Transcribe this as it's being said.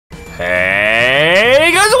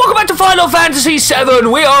Hey guys, and welcome back to Final Fantasy VII.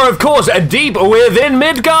 We are, of course, deep within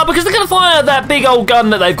Midgard because they're going to fire that big old gun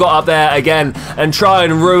that they've got up there again and try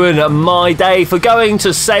and ruin my day for going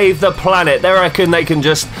to save the planet. They reckon they can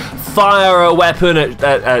just fire a weapon at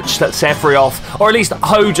Sephiroth, or at least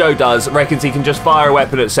Hojo reckons he can just fire a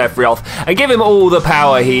weapon at Sephiroth and give him all the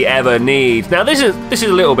power he ever needs. Now this is a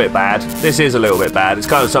little bit bad. This is a little bit bad. It's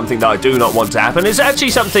kind of something that I do not want to happen. It's actually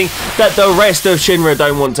something that the rest of Shinra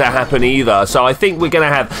don't want to happen either. So I think we're going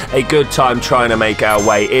to have a good time trying to make our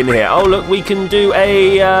way in here. Oh look, we can do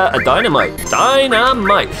a dynamite.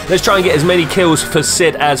 Dynamite. Let's try and get as many kills for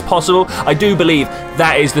Sid as possible. I do believe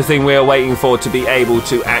that is the thing we are waiting for, to be able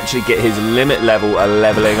to actually get his limit level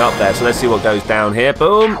leveling up there. So let's see what goes down here.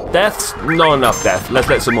 Boom. Deaths. Not enough death. Let's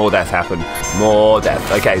let some more death happen. More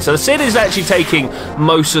death. Okay, so Sid is actually taking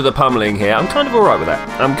most of the pummeling here. I'm kind of alright with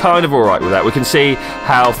that. I'm kind of alright with that. We can see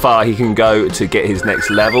how far he can go to get his next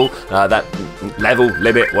level. That level,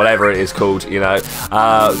 limit, whatever it is called, you know.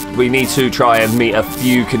 We need to try and meet a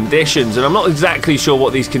few conditions, and I'm not exactly sure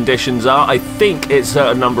what these conditions are. I think it's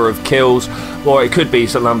a number of kills, or it could be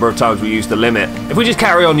some number of times we use the limit. If we just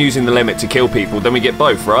carry on using the limit to kill people, then we get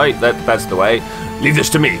both, right? That's the way. Leave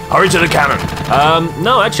this to me. Hurry to the cannon.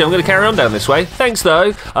 No, actually, I'm going to carry on down this way. Thanks,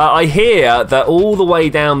 though. I hear that all the way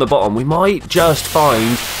down the bottom, we might just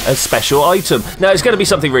find a special item. Now, it's going to be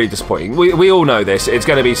something really disappointing. We all know this. It's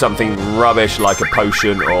going to be something rubbish like a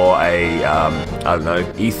potion or a, I don't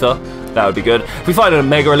know, ether. That would be good. If we find a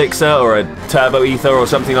Mega Elixir or a Turbo Ether or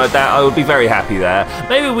something like that, I would be very happy there.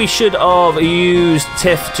 Maybe we should have used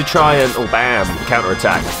Tiff to try and... Oh, bam.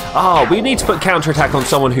 Counterattack. Oh, we need to put counterattack on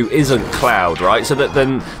someone who isn't Cloud, right? So that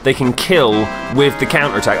then they can kill with the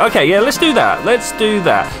counterattack. Okay, yeah, let's do that. Let's do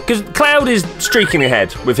that. Because Cloud is streaking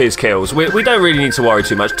ahead with his kills. We don't really need to worry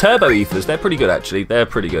too much. Turbo Ethers, they're pretty good, actually. They're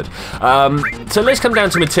pretty good. So let's come down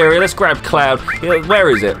to materia. Let's grab Cloud. Where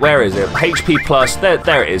is it? Where is it? HP plus.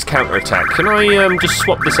 There it is. Counterattack. Can I just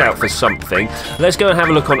swap this out for something? Let's go and have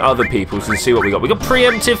a look on other people's and see what we got. We got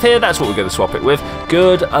preemptive here. That's what we're going to swap it with.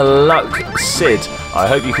 Good luck, Sid. I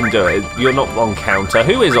hope you can do it. You're not on counter.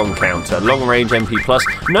 Who is on counter? Long range MP plus.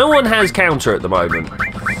 No one has counter at the moment.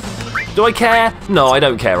 Do I care? No, I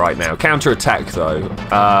don't care right now. Counter attack though.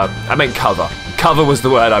 I meant cover. Cover was the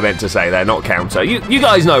word I meant to say there, not counter. You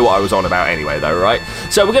guys know what I was on about anyway though, right?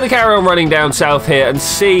 So we're going to carry on running down south here and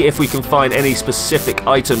see if we can find any specific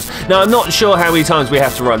items. Now, I'm not sure how many times we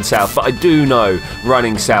have to run south, but I do know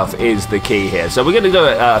running south is the key here. So we're going to do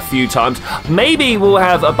it a few times. Maybe we'll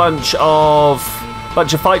have a bunch of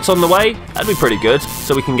fights on the way. That'd be pretty good,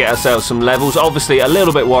 so we can get ourselves some levels. Obviously a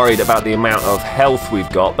little bit worried about the amount of health we've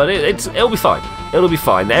got, but it'll be fine. It'll be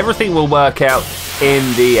fine. Everything will work out in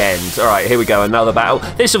the end. All right, here we go, another battle.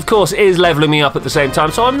 This, of course, is leveling me up at the same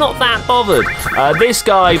time, so I'm not that bothered. This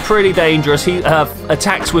guy, pretty dangerous. He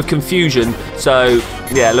attacks with confusion, so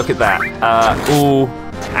yeah, look at that. Ooh,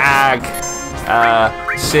 ag.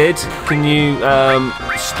 Sid, can you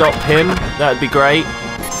stop him? That'd be great.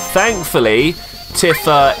 Thankfully,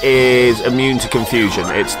 Tifa is immune to confusion.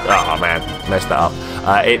 It's... Oh, man. Messed that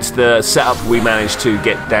up. It's the setup we managed to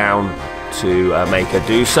get down to make her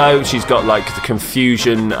do so. She's got, like, the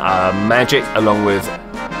confusion magic along with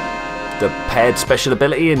the paired special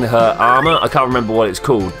ability in her armor. I can't remember what it's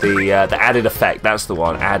called. The added effect. That's the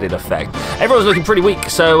one. Added effect. Everyone's looking pretty weak,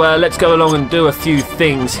 so let's go along and do a few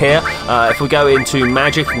things here. If we go into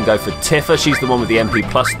magic, we can go for Tifa. She's the one with the MP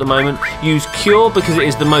plus at the moment. Use Cure because it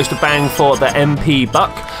is the most bang for the MP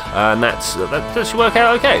buck, and that should work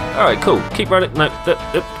out okay. All right, cool. Keep running. No,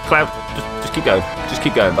 Cloud. Just keep going. Just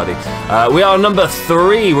keep going, buddy. We are number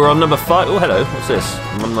 3. We're on number 5. Oh, hello. What's this?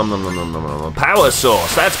 Power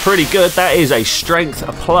source. That's pretty good. That is a strength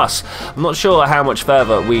plus. I'm not sure how much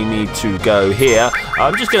further we need to go here.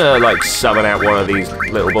 I'm just gonna like summon out one of these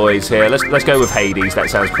little boys here. Let's go with Hades. That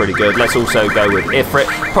sounds pretty good. Let's also go with Ifrit.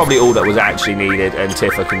 Probably all that was actually needed, and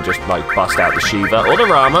Tifa can just like bust out the Shiva or the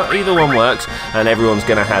Rama. Either one works, and everyone's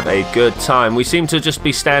gonna have a good time. We seem to just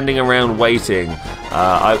be standing around waiting.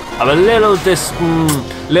 I'm a little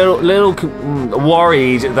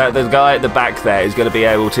worried that the guy at the back there is going to be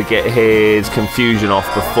able to get his confusion off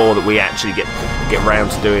before that we actually get round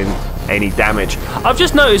to doing any damage. I've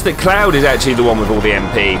just noticed that Cloud is actually the one with all the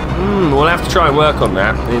MP. We'll have to try and work on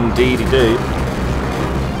that. Indeedy do.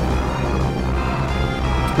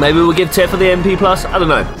 Maybe we'll give Tifa the MP plus. I don't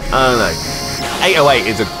know. 808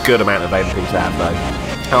 is a good amount of MP to have though.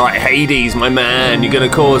 Alright, Hades, my man, you're going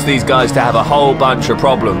to cause these guys to have a whole bunch of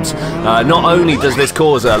problems. Not only does this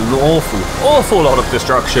cause an awful lot of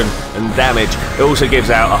destruction and damage, it also gives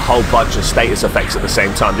out a whole bunch of status effects at the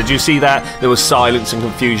same time. Did you see that? There was silence and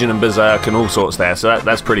confusion and berserk and all sorts there, so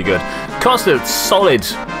that's pretty good. Cost a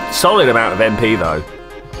solid amount of MP though.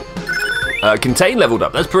 Contain leveled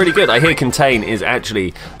up, that's pretty good. I hear Contain is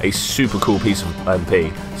actually a super cool piece of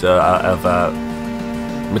MP,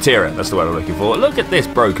 materia, that's the word I'm looking for. Look at this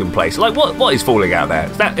broken place. Like, what is falling out there?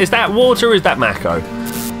 Is that water or is that Mako?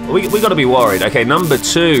 We got to be worried. Okay, number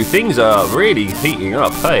 2. Things are really heating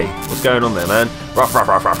up. Hey, what's going on there, man? Ruff, ruff,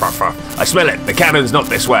 ruff, ruff, ruff, ruff. I smell it. The cannon's not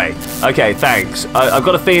this way. Okay, thanks. I've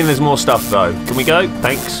got a feeling there's more stuff, though. Can we go?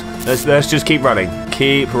 Thanks. Let's just keep running.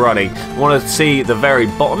 Keep running. I want to see the very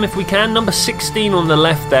bottom if we can. Number 16 on the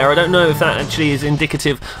left there. I don't know if that actually is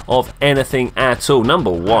indicative of anything at all.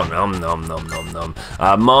 Number 1.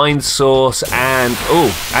 Mind source and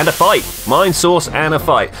a fight. Mind source and a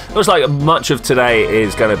fight. Looks like much of today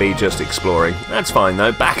is going to be just exploring. That's fine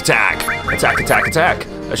though. Back attack. Attack, attack, attack.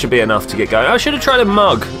 That should be enough to get going. I should have tried a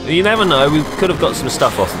mug. You never know. We could have got some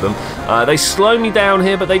stuff off of them. They slow me down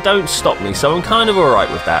here, but they don't stop me, so I'm kind of alright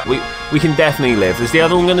with that. We can definitely live. Is the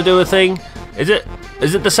other one going to do a thing? Is it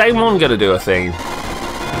the same one going to do a thing?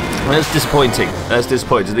 That's disappointing. That's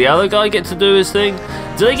disappointing. Does the other guy get to do his thing?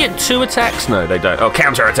 Do they get 2 attacks? No, they don't. Oh,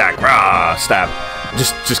 counter attack. Rah, stab.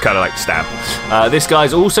 Just kind of like stab. This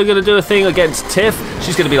guy's also going to do a thing against Tiff.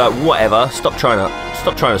 She's going to be like, whatever. Stop trying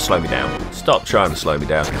to slow me down. Stop trying to slow me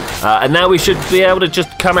down. And now we should be able to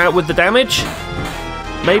just come out with the damage.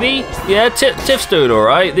 Maybe? Yeah, Tiff's doing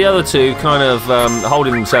alright. The other two kind of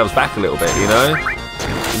holding themselves back a little bit, you know?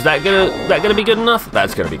 Is that gonna be good enough?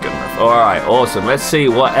 That's gonna be good enough. Alright, awesome. Let's see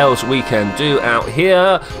what else we can do out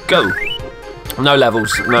here. Go! No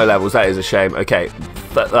levels, no levels. That is a shame. Okay.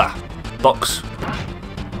 Box.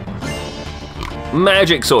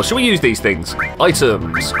 Magic source. Should we use these things?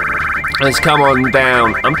 Items. Let's come on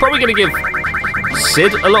down. I'm probably gonna give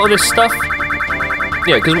Sid a lot of this stuff.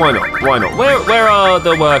 Yeah, because why not? Why not? Where are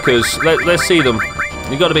the workers? Let's see them.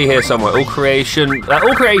 You've got to be here somewhere. All creation.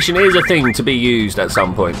 All creation is a thing to be used at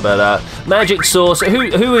some point. But magic source.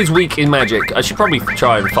 Who is weak in magic? I should probably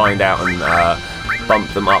try and find out and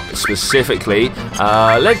bump them up specifically.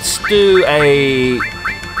 Let's do a.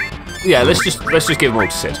 Yeah, let's just give them all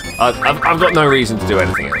to Sid. I've got no reason to do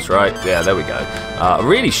anything else, right? Yeah, there we go. I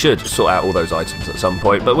really should sort out all those items at some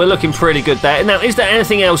point, but we're looking pretty good there. Now, is there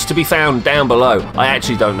anything else to be found down below? I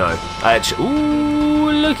actually don't know.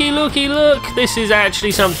 Ooh, looky, look. This is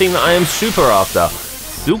actually something that I am super after.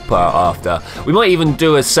 We might even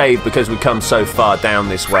do a save because we come so far down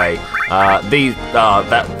this way.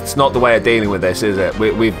 That's not the way of dealing with this, is it?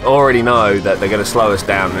 We already know that they're going to slow us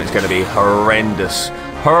down and it's going to be horrendous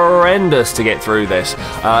to get through this.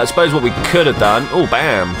 I suppose what we could have done. Oh,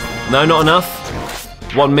 bam! No, not enough.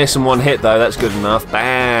 1 miss and 1 hit though. That's good enough.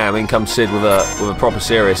 Bam! In comes Sid with a proper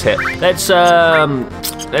serious hit. Let's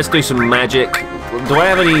do some magic. Do I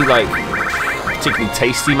have any like particularly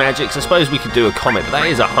tasty magics? I suppose we could do a comet, but that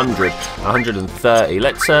is 130.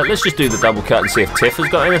 Let's just do the double cut and see if Tiff has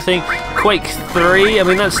got anything. Quake 3, I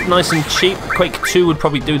mean that's nice and cheap. Quake 2 would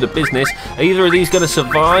probably do the business. Are either of these going to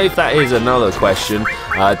survive? That is another question.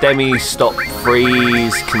 Demi, stop,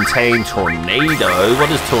 freeze, contain, tornado. What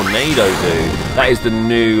does tornado do? That is the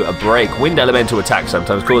new break. Wind elemental attack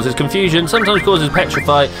sometimes causes confusion, sometimes causes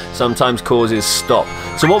petrify, sometimes causes stop.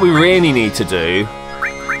 So what we really need to do.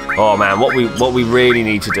 Oh man, what we really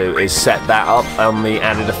need to do is set that up on the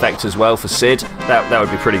added effect as well for Sid. That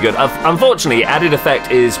would be pretty good. Unfortunately, added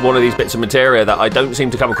effect is one of these bits of materia that I don't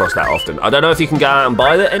seem to come across that often. I don't know if you can go out and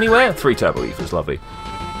buy that anywhere. 3 turbo ethers, lovely.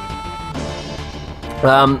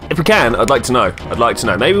 If we can, I'd like to know.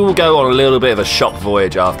 Maybe we'll go on a little bit of a shop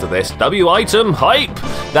voyage after this. W item hype.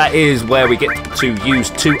 That is where we get to use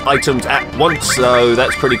 2 items at once, so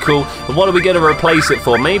that's pretty cool. But what are we going to replace it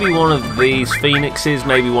for? Maybe one of these phoenixes,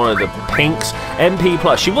 maybe one of the pinks. MP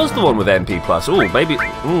plus. She was the one with MP plus. Oh, maybe.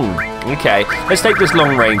 Okay. Let's take this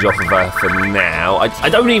long range off of her for now. I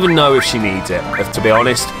don't even know if she needs it, to be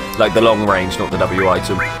honest. Like the long range, not the W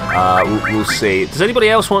item. We'll see. Does anybody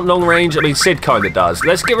else want long range? I mean, Sid kind of does.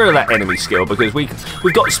 Let's get rid of that enemy skill because we've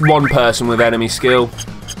got 1 person with enemy skill.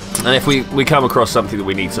 And if we come across something that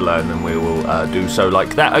we need to learn, then we will do so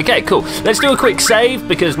like that. Okay, cool. Let's do a quick save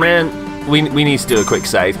because, man, we need to do a quick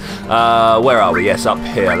save. Where are we? Yes, up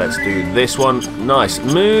here. Let's do this one. Nice.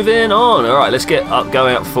 Moving on. All right, let's get up, go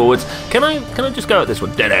out forwards. Can I just go at this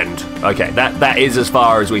one? Dead end. Okay, that is as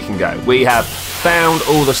far as we can go. We have found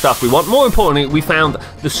all the stuff we want. More importantly, we found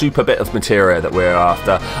the super bit of materia that we're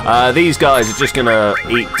after. These guys are just gonna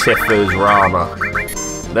eat Tiff's Rama.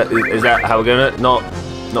 Is that how we're gonna? Not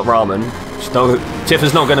ramen. Tiff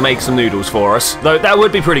is not going to make some noodles for us, though that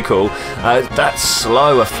would be pretty cool. That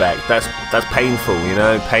slow effect, that's painful, you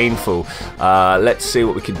know, painful. Let's see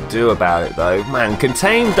what we can do about it, though. Man,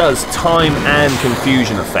 Contain does time and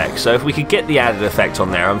confusion effects, so if we could get the added effect on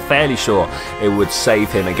there, I'm fairly sure it would save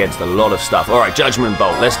him against a lot of stuff. All right, Judgment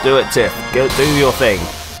Bolt, let's do it, Tiff. Go do your thing.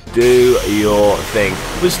 Do your thing.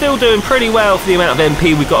 We're still doing pretty well for the amount of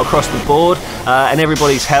MP we've got across the board, and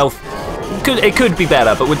everybody's health. It could be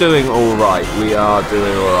better, but we're doing all right. We are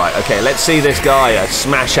doing all right. Okay, let's see this guy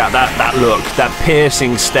smash out that look, that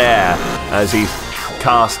piercing stare as he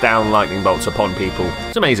casts down lightning bolts upon people.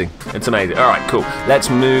 It's amazing. It's amazing. All right, cool. Let's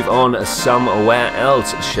move on somewhere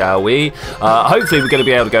else, shall we? Hopefully, we're going to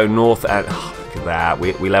be able to go north and. Look at that.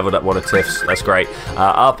 We leveled up one of Tiff's. That's great.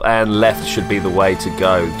 Up and left should be the way to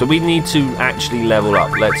go. Do we need to actually level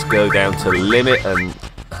up? Let's go down to limit and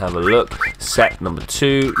have a look. Set number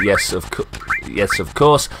 2. Yes, of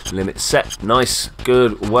course. Limit set. Nice.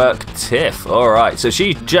 Good work, Tiff. All right. So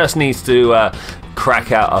she just needs to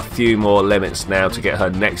crack out a few more limits now to get her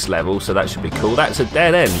next level. So that should be cool. That's a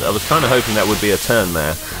dead end. I was kind of hoping that would be a turn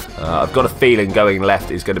there. I've got a feeling going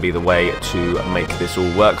left is going to be the way to make this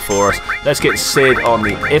all work for us. Let's get Sid on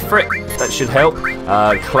the Ifrit. That should help.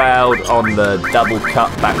 Cloud on the double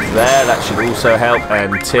cut back there. That should also help.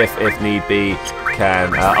 And Tiff, if need be,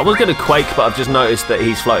 can. I was going to Quake, but I've just noticed that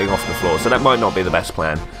he's floating off the floor. So that might not be the best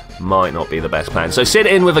plan. Might not be the best plan. So Sid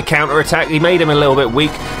in with a counter attack. He made him a little bit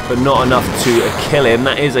weak, but not enough to kill him.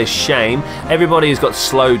 That is a shame. Everybody's got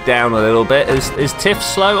slowed down a little bit. Is Tiff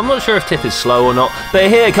slow? I'm not sure if Tiff is slow or not.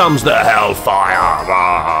 But here comes the Hellfire.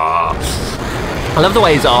 I love the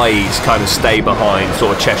way his eyes kind of stay behind,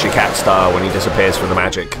 sort of Cheshire Cat style, when he disappears from the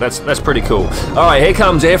magic. That's pretty cool. All right, here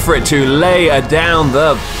comes Ifrit to lay down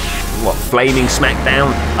the. What, flaming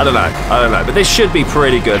smackdown? I don't know, but this should be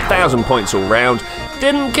pretty good. 1,000 points all round.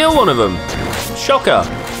 Didn't kill one of them.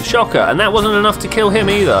 Shocker, and that wasn't enough to kill him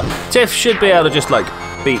either. Tiff should be able to just like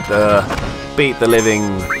beat the living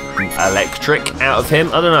electric out of him.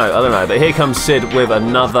 I don't know, but here comes Sid with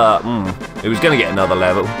another. He was going to get another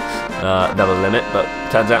level, another limit, but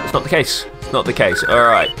turns out it's not the case. Not the case. All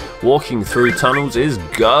right, walking through tunnels is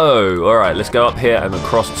go. All right, let's go up here and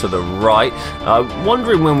across to the right.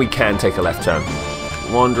 Wondering when we can take a left turn.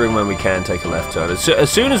 As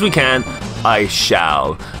soon as we can, I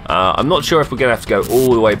shall. I'm not sure if we're going to have to go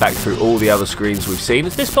all the way back through all the other screens we've seen.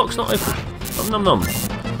 Is this box not open? Nom nom nom.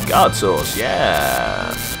 Guard source,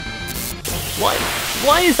 yeah.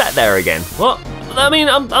 Why is that there again? What? I mean,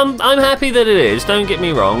 I'm happy that it is. Don't get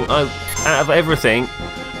me wrong. Out of everything.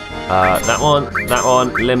 That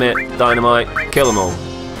one, limit, dynamite, kill them all.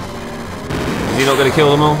 Is he not going to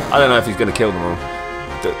kill them all? I don't know if he's going to kill them all.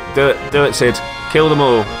 Do it, Sid. Kill them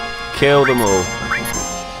all.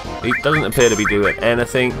 He doesn't appear to be doing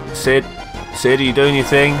anything. Sid, are you doing your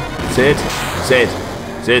thing? Sid,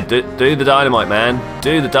 do the dynamite, man.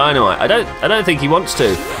 Do the dynamite. I don't think he wants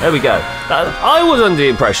to. There we go. I was under the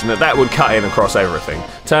impression that would cut in across everything.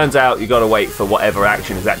 Turns out you got to wait for whatever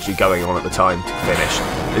action is actually going on at the time to finish.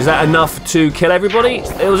 Is that enough to kill everybody?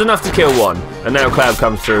 It was enough to kill one, and now Cloud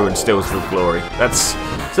comes through and steals the glory. It's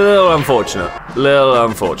a little unfortunate.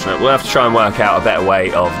 We'll have to try and work out a better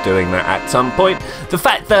way of doing that at some point. The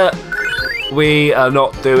fact that we are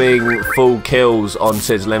not doing full kills on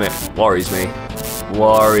Sid's limit worries me.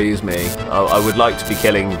 I would like to be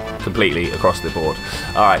killing completely across the board.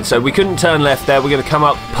 All right, so we couldn't turn left there. We're going to come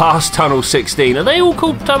up past Tunnel 16. Are they all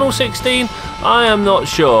called Tunnel 16? I am not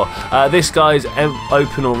sure. This guy's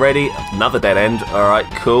open already. Another dead end. All right,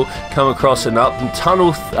 cool. Come across and up. And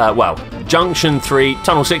Tunnel, Junction 3,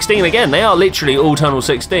 Tunnel 16 again. They are literally all Tunnel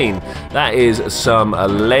 16. That is some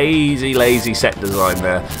lazy set design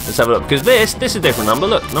there. Let's have a look, because this is a different number.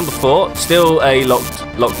 Look, number 4. Still a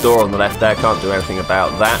locked door on the left there. Can't do anything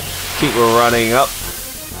about that. Keep running up.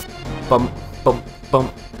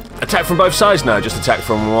 Bump. Attack from both sides? No, just attack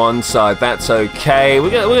from one side. That's okay.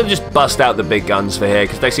 We're gonna just bust out the big guns for here,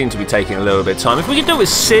 because they seem to be taking a little bit of time. If we could do it with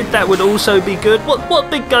Sid, that would also be good.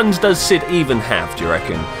 What big guns does Sid even have, do you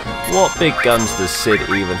reckon? What big guns does Sid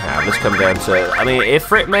even have? Let's come down to, I mean,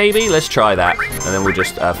 Ifrit maybe? Let's try that. And then we'll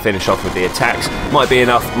just finish off with the attacks. Might be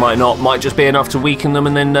enough, might not. Might just be enough to weaken them,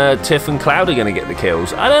 and then Tiff and Cloud are going to get the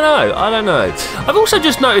kills. I don't know. I've also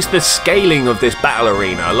just noticed the scaling of this battle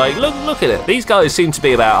arena. Like, look at it. These guys seem to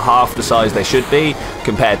be about half the size they should be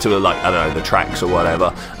compared to, like, I don't know, the tracks or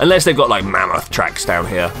whatever. Unless they've got, like, mammoth tracks down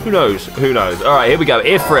here. Who knows? All right, here we go.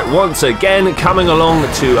 Ifrit once again coming along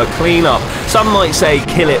to a clean-up. Some might say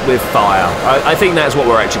kill it with fire. I think that's what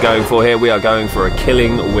we're actually going for here. We are going for a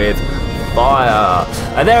killing with fire.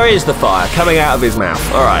 And there is the fire coming out of his mouth.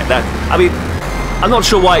 All right, I mean, I'm not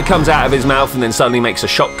sure why it comes out of his mouth and then suddenly makes a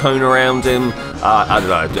shock cone around him. I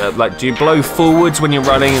don't know, like, do you blow forwards when you're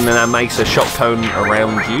running and then that makes a shock cone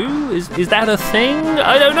around you? Is that a thing?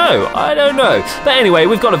 I don't know. But anyway,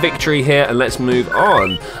 we've got a victory here and let's move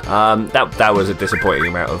on. That was a disappointing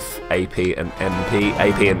amount of AP and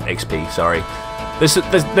XP, sorry.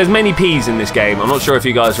 There's many P's in this game. I'm not sure if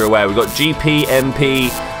you guys are aware. We've got GP, MP,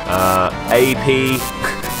 AP,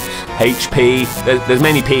 HP. There's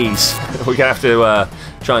many P's. We're gonna have to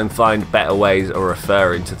try and find better ways of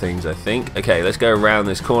referring to things, I think. Okay, let's go around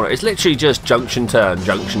this corner. It's literally just junction turn.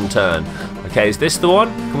 Okay, is this the one?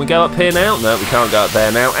 Can we go up here now? No, we can't go up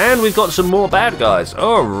there now. And we've got some more bad guys.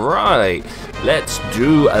 All right, let's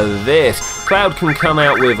do this. Cloud can come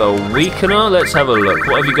out with a weakener. Let's have a look.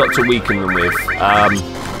 What have you got to weaken them with?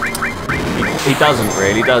 He doesn't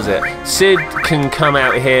really, does it? Sid can come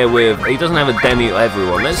out here with. He doesn't have a demi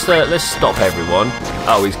everyone. Let's stop everyone.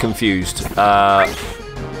 Oh, he's confused.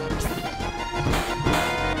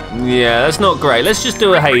 Yeah, that's not great. Let's just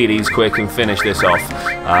do a Hades quick and finish this off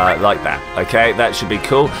like that. Okay, that should be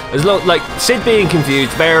cool. As long like Sid being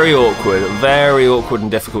confused, very awkward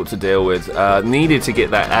and difficult to deal with. Needed to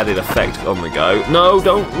get that added effect on the go. No,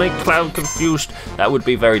 don't make Cloud confused. That would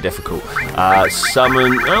be very difficult.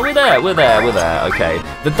 Summon. Oh, we're there. Okay,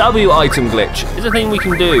 the W item glitch is a thing we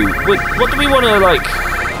can do. What do we want to like?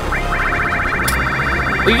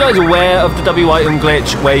 Are you guys aware of the W item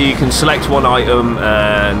glitch where you can select one item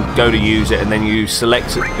and go to use it and then you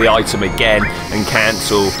select the item again and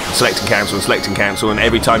cancel, select and cancel, select and cancel, and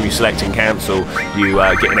every time you select and cancel you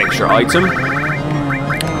get an extra item?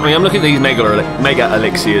 I mean, I'm looking at these mega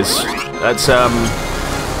elixirs. That's it's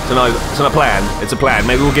a plan. It's a plan.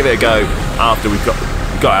 Maybe we'll give it a go after we've got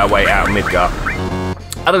our way out of Midgar.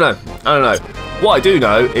 I don't know. What I do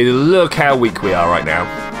know is look how weak we are right now.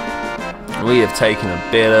 We have taken a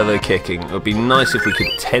bit of a kicking. It would be nice if we could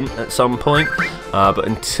tent at some point, but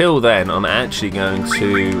until then I'm actually going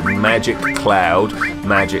to Magic Cloud,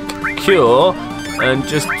 Magic Cure, and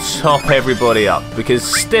just top everybody up, because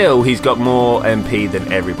still he's got more MP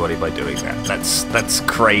than everybody by doing that. That's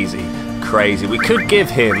crazy. We could give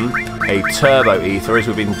him a Turbo Ether as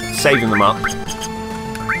we've been saving them up.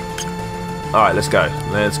 Alright, let's go.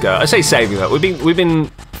 I say saving them up. We've been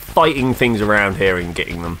fighting things around here and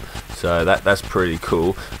getting them. So that's pretty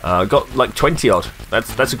cool. Got like 20 odd.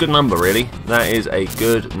 That's a good number, really. That is a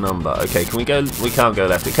good number. Okay, can we go? We can't go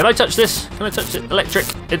left. Can I touch this? Can I touch it? Electric?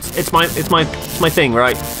 It's my thing,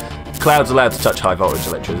 right? Cloud's allowed to touch high voltage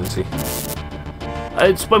electricity.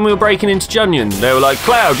 It's when we were breaking into Junyon. They were like,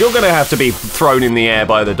 Cloud, you're going to have to be thrown in the air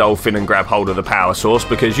by the dolphin and grab hold of the power source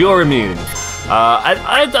because you're immune.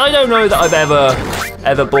 I don't know that I've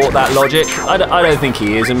ever bought that logic. I don't think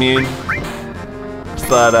he is immune.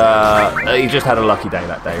 But he just had a lucky day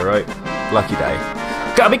that day, right? Lucky day.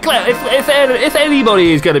 I mean, Cloud, if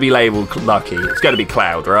anybody is going to be labelled lucky, it's going to be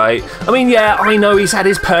Cloud, right? I mean, yeah, I know he's had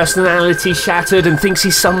his personality shattered and thinks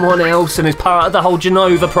he's someone else and is part of the whole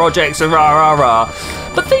Genova project and rah.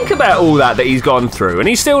 But think about all that he's gone through, and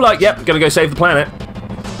he's still like, yep, going to go save the planet.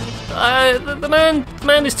 The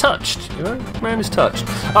man is touched, you know? The man is touched.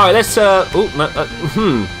 All right, let's.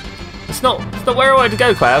 It's not where I wanted to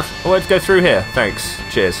go, Cloud. I wanted to go through here. Thanks.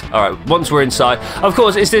 Cheers. Alright, once we're inside. Of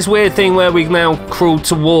course, it's this weird thing where we now crawl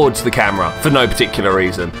towards the camera for no particular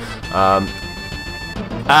reason.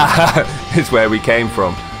 It's where we came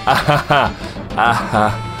from.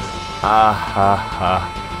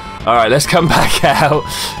 Alright, let's come back out.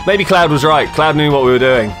 Maybe Cloud was right. Cloud knew what we were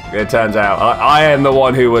doing, it turns out. I am the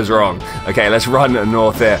one who was wrong. Okay, let's run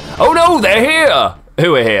north here. Oh no, they're here!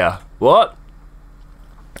 Who are here? What?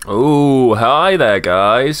 Oh, hi there,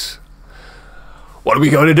 guys. What are we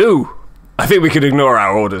going to do? I think we could ignore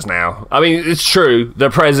our orders now. I mean, it's true. The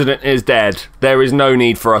president is dead. There is no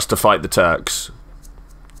need for us to fight the Turks.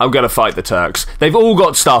 I'm going to fight the Turks. They've all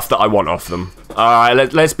got stuff that I want off them. All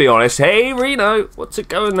right, let's be honest. Hey, Reno, what's it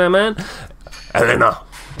going there, man? Elena,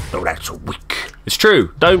 don't act so weak. It's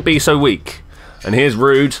true. Don't be so weak. And here's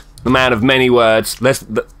Rude, the man of many words.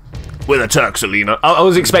 We're the Turks, Alina. I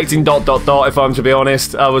was expecting ... if I'm to be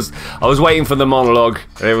honest. I was waiting for the monologue.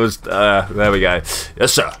 It was there we go.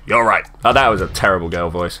 Yes sir, you're right. Oh, that was a terrible girl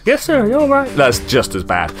voice. Yes sir, you're right. That's just as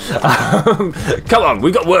bad. Come on,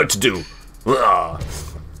 we've got work to do.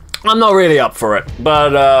 I'm not really up for it,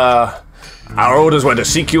 but our orders were to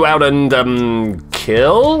seek you out and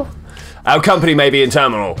kill? Our company may be in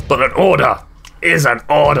terminal, but an order is an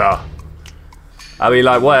order. I mean,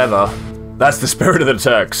 like, whatever. That's the spirit of the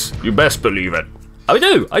Turks. You best believe it. I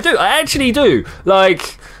do. I actually do.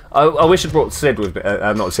 Like, I wish I'd brought Sid with,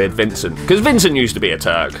 not Sid, Vincent. Because Vincent used to be a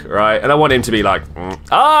Turk, right? And I want him to be like,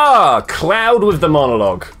 Cloud with the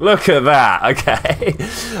monologue. Look at that, okay.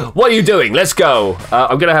 What are you doing? Let's go.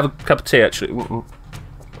 I'm going to have a cup of tea, actually.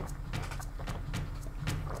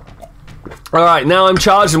 Alright, now I'm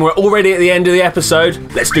charged and we're already at the end of the episode.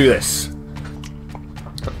 Let's do this.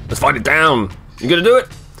 Let's fight it down. You gonna do it?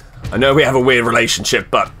 I know we have a weird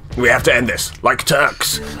relationship, but we have to end this, like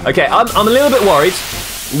Turks. Okay, I'm a little bit worried.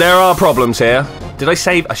 There are problems here. Did I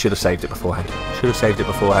save? I should have saved it beforehand.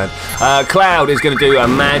 Cloud is going to do a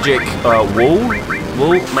magic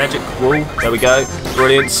magic wall. There we go.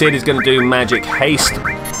 Brilliant. Sid is going to do magic haste.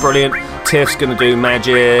 Brilliant. Tiff's going to do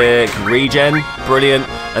magic regen. Brilliant.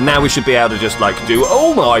 And now we should be able to just like do.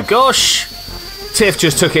 Oh my gosh! Tiff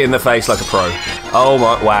just took it in the face like a pro. Oh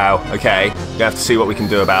my, wow, okay. We have to see what we can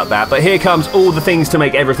do about that. But here comes all the things to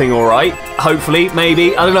make everything all right. Hopefully,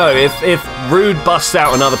 maybe. I don't know, if Rude busts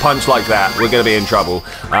out another punch like that, we're going to be in trouble.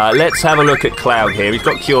 Let's have a look at Cloud here. He's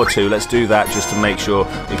got Cure 2. Let's do that just to make sure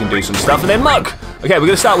we can do some stuff. And then Mug! Okay, we're going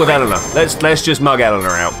to start with Eleanor. Let's just mug Eleanor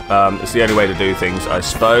out. It's the only way to do things, I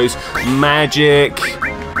suppose. Magic...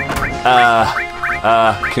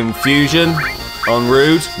 confusion... on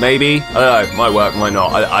Rude, maybe? I don't know, might work, might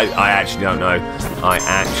not. I actually don't know. I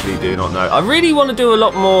actually do not know. I really want to do a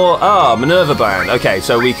lot more... Minerva Band. Okay,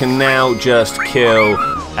 so we can now just kill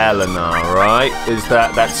Eleanor, right?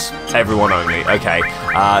 That's everyone only. Okay,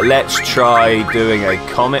 let's try doing a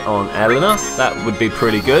comet on Eleanor. That would be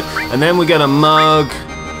pretty good. And then we're going to mug...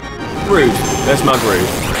 Rude. Let's mug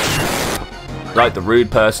Rude. Like the rude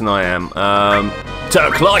person I am.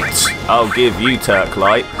 Turk Light! I'll give you Turk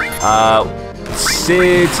Light.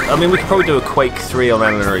 Sid, I mean, we could probably do a Quake 3 on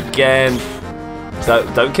Eleanor again.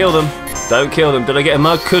 Don't kill them. Don't kill them. Did I get a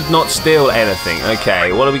mug? Could not steal anything.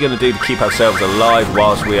 Okay, what are we going to do to keep ourselves alive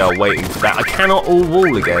whilst we are waiting for that? I cannot all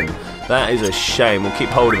wall again. That is a shame. We'll keep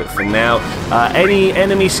hold of it for now. Any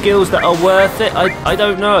enemy skills that are worth it? I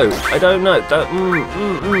don't know. I don't know.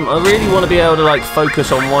 I really want to be able to like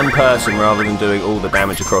focus on one person rather than doing all the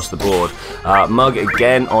damage across the board. Mug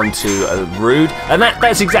again onto Rude, and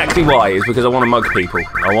that's exactly why. Is because I want to mug people.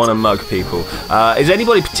 I want to mug people. Is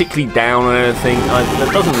anybody particularly down on anything?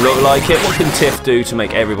 That doesn't look like it. What can Tiff do to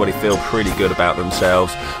make everybody feel pretty good about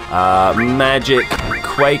themselves? Magic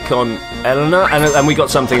Quake on Eleanor, and we got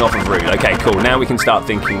something off of Rude. Okay, cool. Now we can start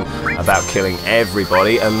thinking about killing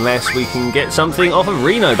everybody, unless we can get something off of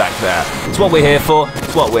Reno back there. It's what we're here for.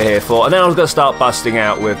 It's what we're here for. And then I'm going to start busting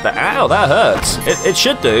out with the... Ow, that hurts. It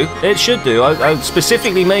should do. It should do. I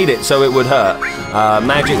specifically made it so it would hurt.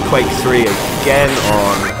 Magic Quake 3 again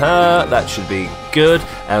on her. That should be good.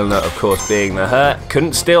 Eleanor, of course, being the hurt.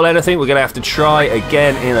 Couldn't steal anything. We're going to have to try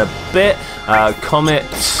again in a bit. Comet...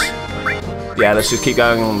 Yeah, let's just keep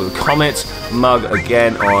going on with the Comet. Mug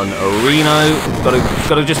again on Reno.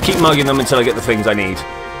 Gotta just keep mugging them until I get the things I need.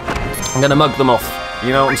 I'm gonna mug them off.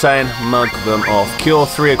 You know what I'm saying? Mug them off. Cure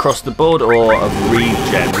 3 across the board or a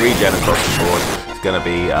regen. Regen across the board. It's gonna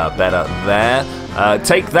be better there.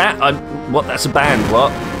 Take that. What? That's a band.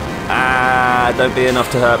 What? Don't be enough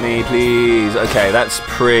to hurt me, please. Okay, that's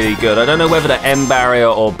pretty good. I don't know whether to M barrier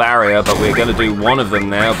or barrier, but we're going to do one of them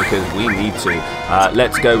now because we need to.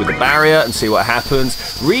 Let's go with the barrier and see what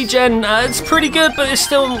happens. Regen, it's pretty good, but it's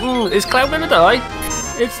still... is Cloud going to die?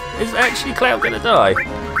 Is actually Cloud going to die?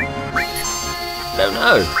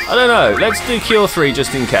 I don't know. Let's do Cure 3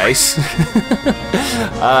 just in case.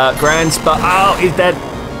 Grand Spot. Oh, he's dead.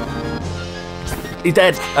 He's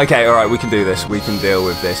dead. Okay, alright, we can do this. We can deal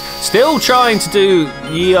with this. Still trying to do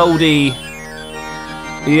ye olde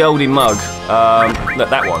mug. Look,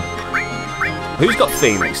 that one. Who's got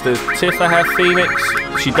Phoenix? Does Tifa have Phoenix?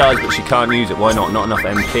 She does, but she can't use it. Why not? Not enough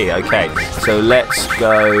MP. Okay, so let's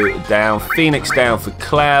go down. Phoenix down for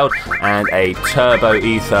Cloud, and a Turbo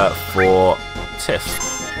Ether for Tiff.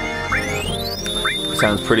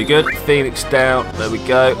 Sounds pretty good. Phoenix down. There we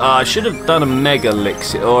go. I should have done a Mega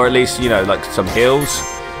Elixir, or at least, you know, like some heals.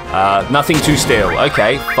 Nothing to steal.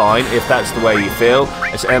 Okay, fine, if that's the way you feel.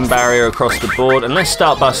 Let's M barrier across the board, and let's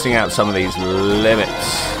start busting out some of these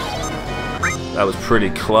limits. That was pretty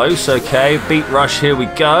close. Okay, beat rush, here we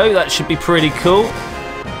go. That should be pretty cool.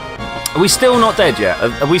 Are we still not dead yet?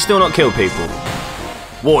 Have we still not killed people?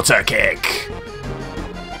 Water kick.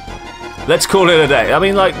 Let's call it a day. I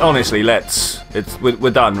mean, like, honestly,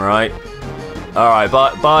 we're done, right? Alright,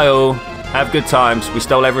 bye all. Have good times. We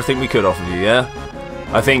stole everything we could off of you, yeah?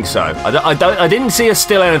 I think so. I didn't see us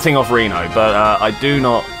steal anything off Reno, but I do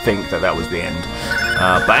not think that was the end.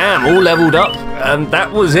 Bam, all leveled up, and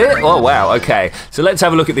that was it. Oh, wow, okay. So let's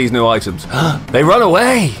have a look at these new items. They run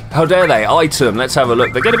away. How dare they? Item, let's have a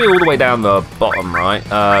look. They're going to be all the way down the bottom, right?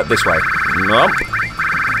 This way. Nope.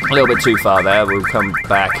 A little bit too far there. We'll come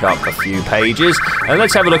back up a few pages, and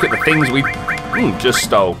let's have a look at the things we just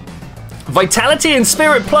stole. Vitality and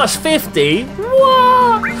Spirit plus 50.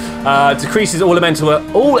 What? Decreases all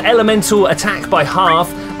elemental attack by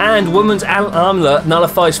half, and Woman's Armlet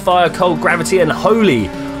nullifies fire, cold, gravity, and holy.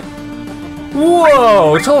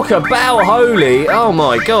 Whoa, talk about holy. Oh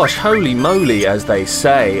my gosh, holy moly, as they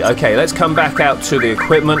say. Okay, let's come back out to the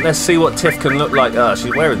equipment. Let's see what Tiff can look like.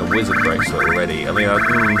 She's wearing the wizard bracelet already. I mean,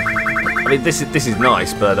 this is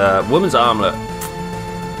nice, but Woman's Armlet.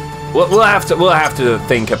 We'll have to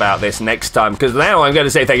think about this next time, because now I'm going to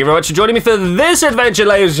say thank you very much for joining me for this adventure,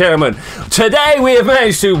 ladies and gentlemen. Today we have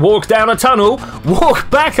managed to walk down a tunnel, walk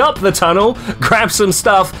back up the tunnel, grab some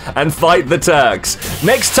stuff, and fight the Turks.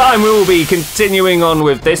 Next time we will be continuing on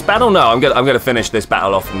with this battle. No, I'm going to finish this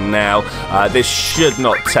battle off now. This should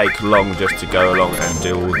not take long just to go along and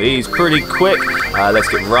do all these pretty quick. Let's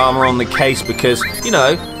get Rama on the case because, you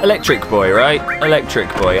know, electric boy, right? Electric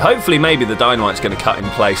boy. Hopefully maybe the dynamite's going to cut in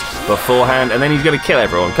place beforehand, and then he's going to kill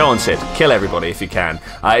everyone. Come on, Sid, kill everybody if you can.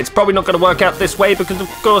 It's probably not going to work out this way because, of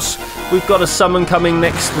course, we've got a summon coming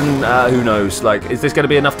next, and who knows? Like, is this going to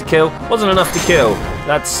be enough to kill? Wasn't enough to kill.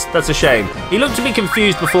 That's a shame. He looked to be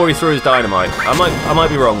confused before he threw his dynamite. I might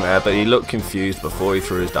be wrong there, but he looked confused before he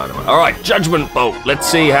threw his dynamite. All right, Judgment Bolt. Let's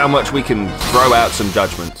see how much we can throw out some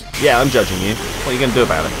judgment. Yeah, I'm judging you. What are you going to do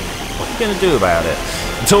about it? What are you going to do about it?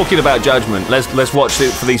 Talking about judgment, let's watch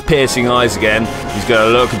it for these piercing eyes again. He's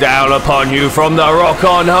gonna look down upon you from the rock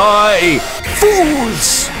on high,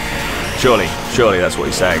 fools! Surely that's what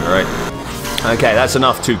he's saying, right? Okay, that's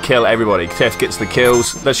enough to kill everybody. Tiff gets the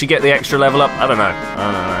kills. Does she get the extra level up? I don't know.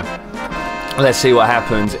 Let's see what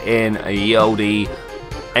happens in a Yoldi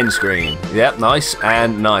end screen. Yep, nice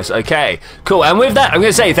and nice. Okay, cool. And with that, I'm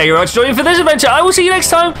going to say thank you very much for joining for this adventure. I will see you next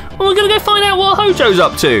time when we're going to go find out what Hojo's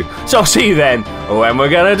up to. So I'll see you then when we're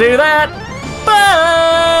going to do that. Bye!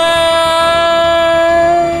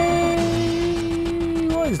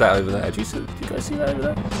 What is that over there? Do you guys see that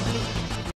over there?